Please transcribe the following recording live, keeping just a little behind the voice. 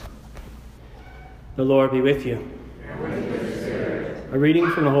The Lord be with you. And with your spirit. A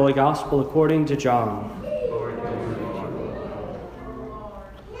reading from the Holy Gospel according to John.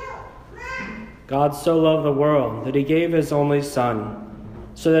 God so loved the world that he gave his only Son,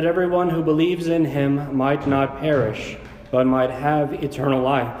 so that everyone who believes in him might not perish, but might have eternal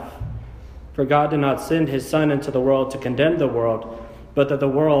life. For God did not send his Son into the world to condemn the world, but that the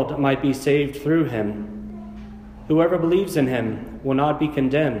world might be saved through him. Whoever believes in him will not be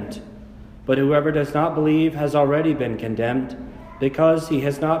condemned, but whoever does not believe has already been condemned, because he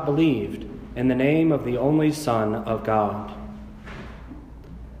has not believed in the name of the only Son of God.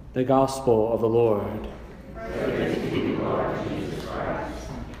 The Gospel of the Lord. Praise to you, Lord Jesus Christ.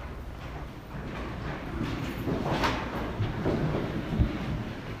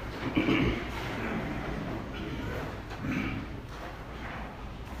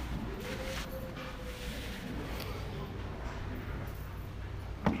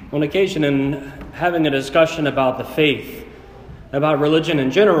 On occasion, in having a discussion about the faith, about religion in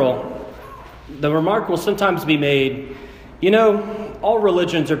general, the remark will sometimes be made, all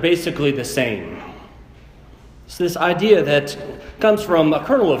religions are basically the same. It's this idea that comes from a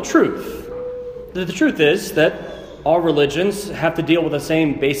kernel of truth. The truth is that all religions have to deal with the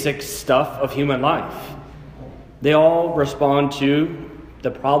same basic stuff of human life. They all respond to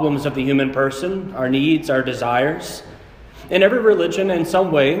the problems of the human person, our needs, our desires. And every religion, in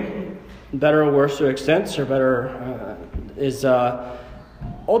some way, better or worse to extents, or better,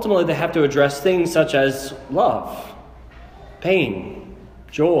 ultimately they have to address things such as love, pain,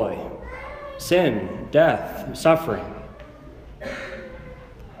 joy, sin, death, suffering.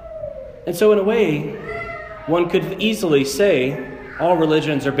 And so in a way, one could easily say all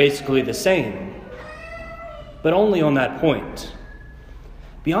religions are basically the same, but only on that point.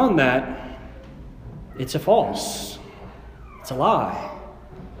 Beyond that, it's a false. It's a lie.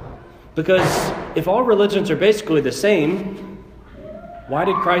 Because if all religions are basically the same, why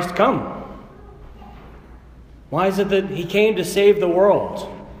did Christ come? Why is it that he came to save the world?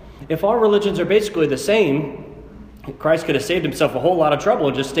 If all religions are basically the same, Christ could have saved himself a whole lot of trouble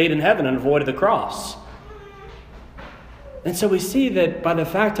and just stayed in heaven and avoided the cross. And so we see that by the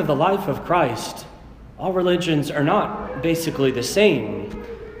fact of the life of Christ, all religions are not basically the same.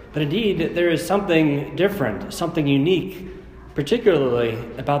 But indeed, there is something different, something unique, particularly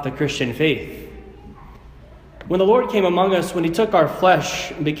about the Christian faith. When the Lord came among us, when he took our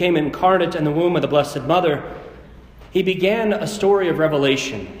flesh and became incarnate in the womb of the Blessed Mother, he began a story of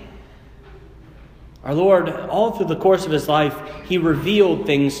revelation. Our Lord, all through the course of his life, he revealed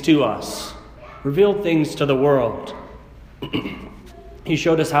things to us, revealed things to the world. He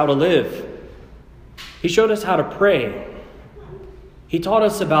showed us how to live. He showed us how to pray. He taught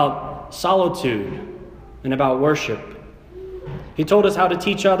us about solitude and about worship. He told us how to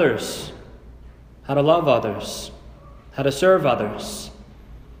teach others, how to love others, how to serve others.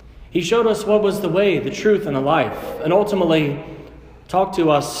 He showed us what was the way, the truth, and the life, and ultimately talked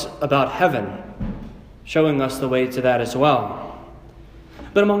to us about heaven, showing us the way to that as well.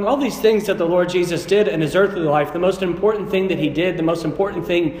 But among all these things that the Lord Jesus did in his earthly life, the most important thing that he did, the most important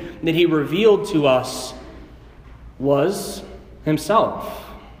thing that he revealed to us was himself.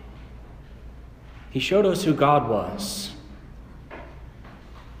 He showed us who God was.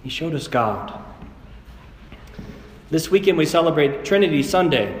 He showed us God. This weekend we celebrate Trinity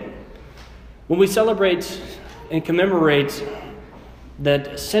Sunday. When we celebrate and commemorate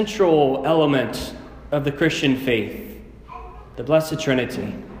that central element of the Christian faith, the Blessed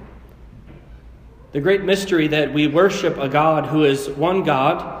Trinity, the great mystery that we worship a God who is one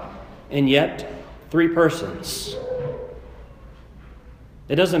God and yet three persons.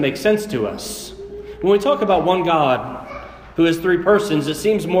 It doesn't make sense to us. When we talk about one God who is three persons, it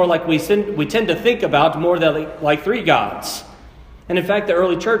seems more like we tend to think about more than like three gods. And in fact, the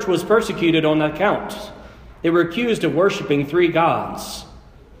early church was persecuted on that count. They were accused of worshiping three gods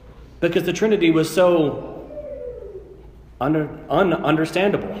because the Trinity was so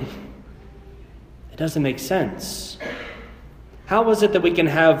ununderstandable. It doesn't make sense. How is it that we can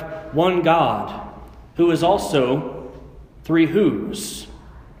have one God who is also three whos?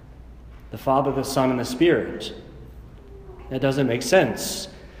 The Father, the Son, and the Spirit. That doesn't make sense.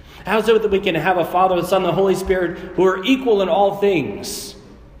 How is it that we can have a Father, the Son, and the Holy Spirit who are equal in all things,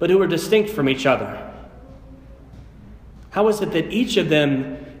 but who are distinct from each other? How is it that each of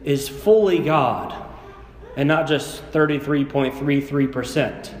them is fully God and not just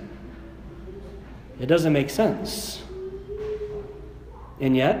 33.33%? It doesn't make sense.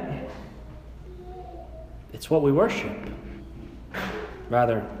 And yet, it's what we worship.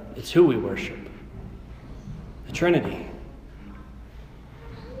 Rather, it's who we worship. The Trinity.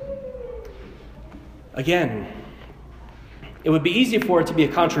 Again, it would be easy for it to be a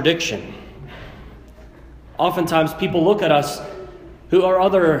contradiction. Oftentimes people look at us who are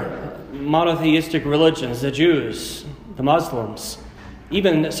other monotheistic religions, the Jews, the Muslims,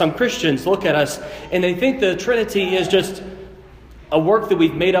 even some Christians look at us and they think the Trinity is just a work that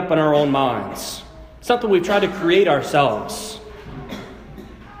we've made up in our own minds, something we've tried to create ourselves.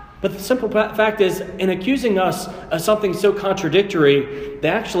 But the simple fact is, in accusing us of something so contradictory, they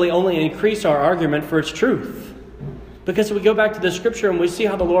actually only increase our argument for its truth. Because we go back to the Scripture and we see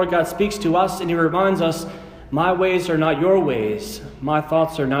how the Lord God speaks to us and He reminds us, my ways are not your ways, my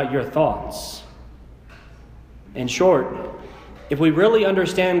thoughts are not your thoughts. In short, if we really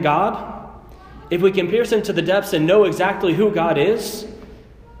understand God, if we can pierce into the depths and know exactly who God is,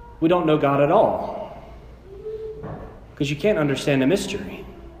 we don't know God at all. Because you can't understand a mystery.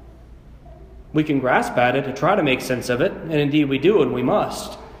 We can grasp at it and try to make sense of it, and indeed we do and we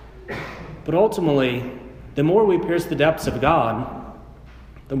must. But ultimately, the more we pierce the depths of God,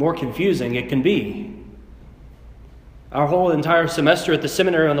 the more confusing it can be. Our whole entire semester at the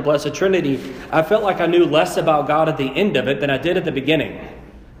seminary on the Blessed Trinity, I felt like I knew less about God at the end of it than I did at the beginning.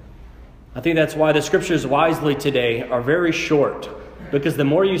 I think that's why the Scriptures wisely today are very short, because the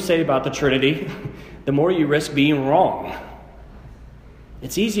more you say about the Trinity, the more you risk being wrong.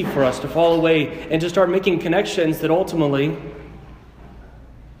 It's easy for us to fall away and to start making connections that ultimately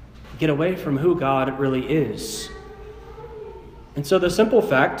get away from who God really is. And so the simple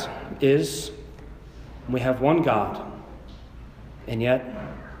fact is we have one God, and yet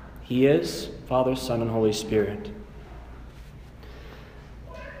He is Father, Son, and Holy Spirit.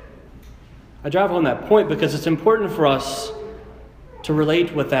 I drive home that point because it's important for us to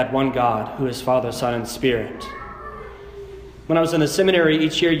relate with that one God who is Father, Son, and Spirit. When I was in the seminary,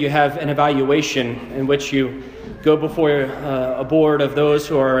 each year you have an evaluation in which you go before a board of those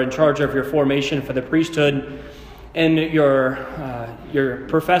who are in charge of your formation for the priesthood, and your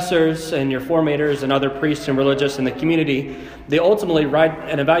professors and your formators and other priests and religious in the community, they ultimately write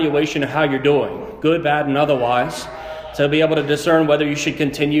an evaluation of how you're doing, good, bad, and otherwise, to be able to discern whether you should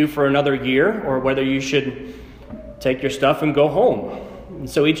continue for another year or whether you should take your stuff and go home. And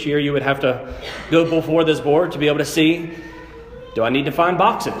so each year you would have to go before this board to be able to see, do I need to find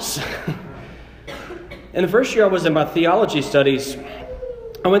boxes? In the first year I was in my theology studies,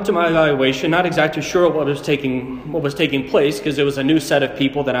 I went to my evaluation, not exactly sure what was taking place, because it was a new set of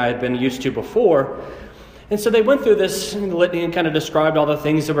people that I had been used to before. And so they went through this litany and kind of described all the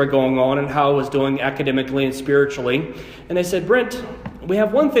things that were going on and how I was doing academically and spiritually. And they said, Brent, we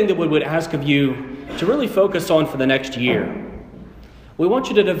have one thing that we would ask of you to really focus on for the next year. We want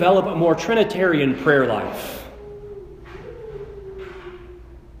you to develop a more Trinitarian prayer life.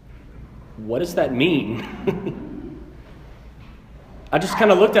 What does that mean? I just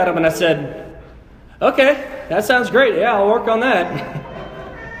kind of looked at him and I said, okay, that sounds great. Yeah, I'll work on that.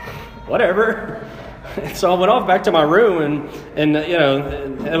 Whatever. So I went off back to my room and you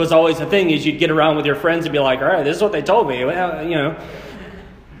know, it was always a thing is you'd get around with your friends and be like, all right, this is what they told me. Well, you know.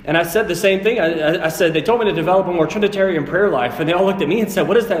 And I said the same thing. I said, they told me to develop a more Trinitarian prayer life. And they all looked at me and said,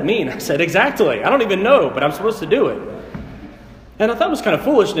 what does that mean? I said, exactly. I don't even know, but I'm supposed to do it. And I thought it was kind of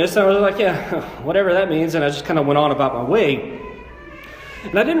foolishness. And I was like, yeah, whatever that means. And I just kind of went on about my way.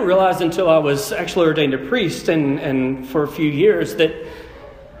 And I didn't realize until I was actually ordained a priest and for a few years that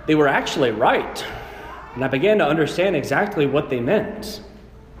they were actually right. And I began to understand exactly what they meant.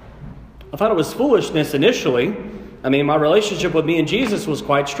 I thought it was foolishness initially. I mean, my relationship with me and Jesus was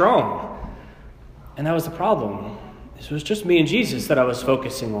quite strong. And that was the problem. It was just me and Jesus that I was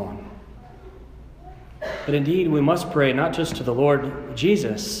focusing on. But indeed, we must pray not just to the Lord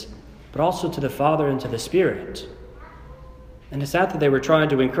Jesus, but also to the Father and to the Spirit. And it's that they were trying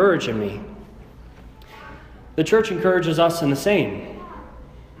to encourage in me. The church encourages us in the same.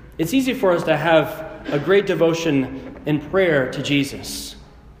 It's easy for us to have a great devotion and prayer to Jesus.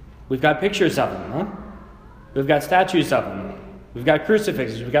 We've got pictures of him, huh? We've got statues of him. We've got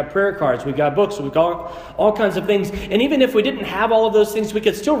crucifixes. We've got prayer cards. We've got books. We've got all kinds of things. And even if we didn't have all of those things, we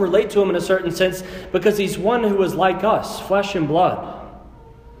could still relate to him in a certain sense because he's one who was like us, flesh and blood.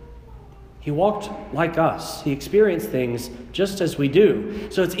 He walked like us. He experienced things just as we do.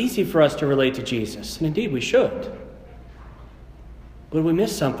 So it's easy for us to relate to Jesus. And indeed, we should. But we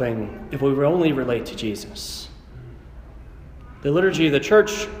miss something if we only relate to Jesus. The liturgy of the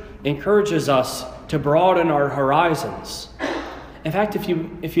church encourages us to broaden our horizons. In fact, if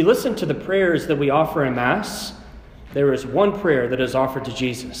you listen to the prayers that we offer in Mass, there is one prayer that is offered to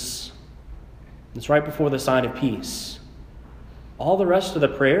Jesus. It's right before the sign of peace. All the rest of the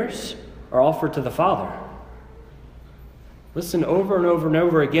prayers are offered to the Father. Listen over and over and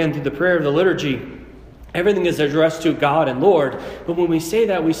over again through the prayer of the liturgy. Everything is addressed to God and Lord, but when we say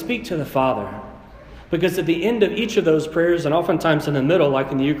that, we speak to the Father. Because at the end of each of those prayers, and oftentimes in the middle,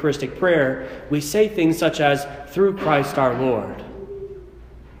 like in the Eucharistic prayer, we say things such as, through Christ our Lord.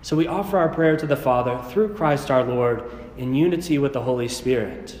 So we offer our prayer to the Father through Christ our Lord in unity with the Holy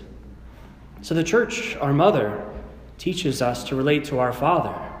Spirit. So the Church, our mother, teaches us to relate to our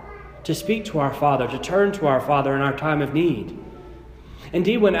Father, to speak to our Father, to turn to our Father in our time of need.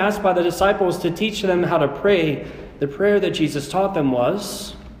 Indeed, when asked by the disciples to teach them how to pray, the prayer that Jesus taught them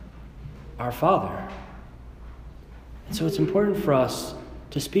was, Our Father. And so it's important for us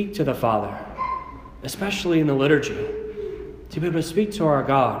to speak to the Father, especially in the liturgy, to be able to speak to our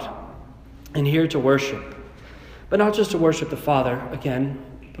God and here to worship. But not just to worship the Father, again,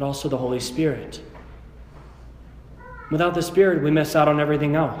 but also the Holy Spirit. Without the Spirit, we miss out on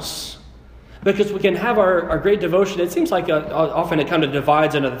everything else. Because we can have our great devotion. It seems like often it kind of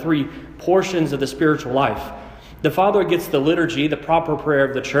divides into the three portions of the spiritual life. The Father gets the liturgy, the proper prayer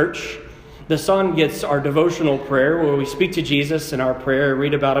of the church. The Son gets our devotional prayer, where we speak to Jesus in our prayer,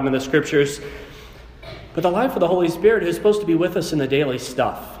 read about him in the Scriptures. But the life of the Holy Spirit is supposed to be with us in the daily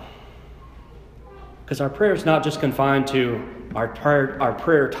stuff. Because our prayer is not just confined to our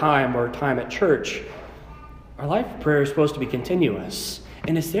prayer time or time at church. Our life of prayer is supposed to be continuous.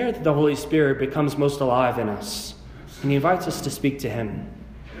 And it's there that the Holy Spirit becomes most alive in us. And he invites us to speak to him.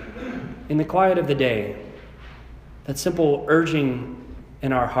 In the quiet of the day, that simple urging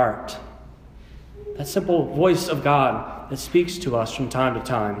in our heart, that simple voice of God that speaks to us from time to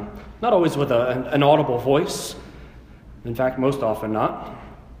time, not always with an audible voice, in fact, most often not,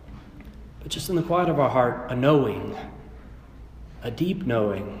 but just in the quiet of our heart, a knowing, a deep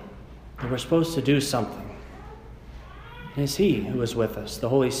knowing that we're supposed to do something. And it's he who is with us, the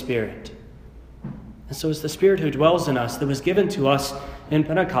Holy Spirit. And so it's the Spirit who dwells in us that was given to us in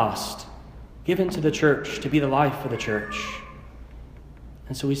Pentecost, given to the church to be the life of the church.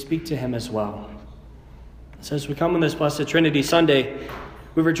 And so we speak to him as well. So as we come on this Blessed Trinity Sunday,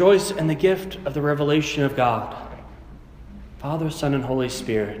 we rejoice in the gift of the revelation of God, Father, Son, and Holy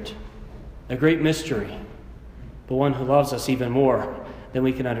Spirit, a great mystery, but one who loves us even more than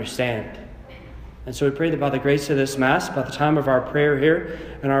we can understand. And so we pray that by the grace of this Mass, by the time of our prayer here,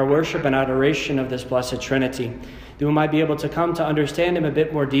 and our worship and adoration of this Blessed Trinity, that we might be able to come to understand him a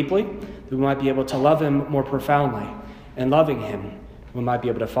bit more deeply, that we might be able to love him more profoundly, and loving him, we might be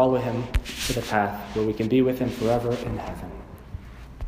able to follow him to the path where we can be with him forever in heaven.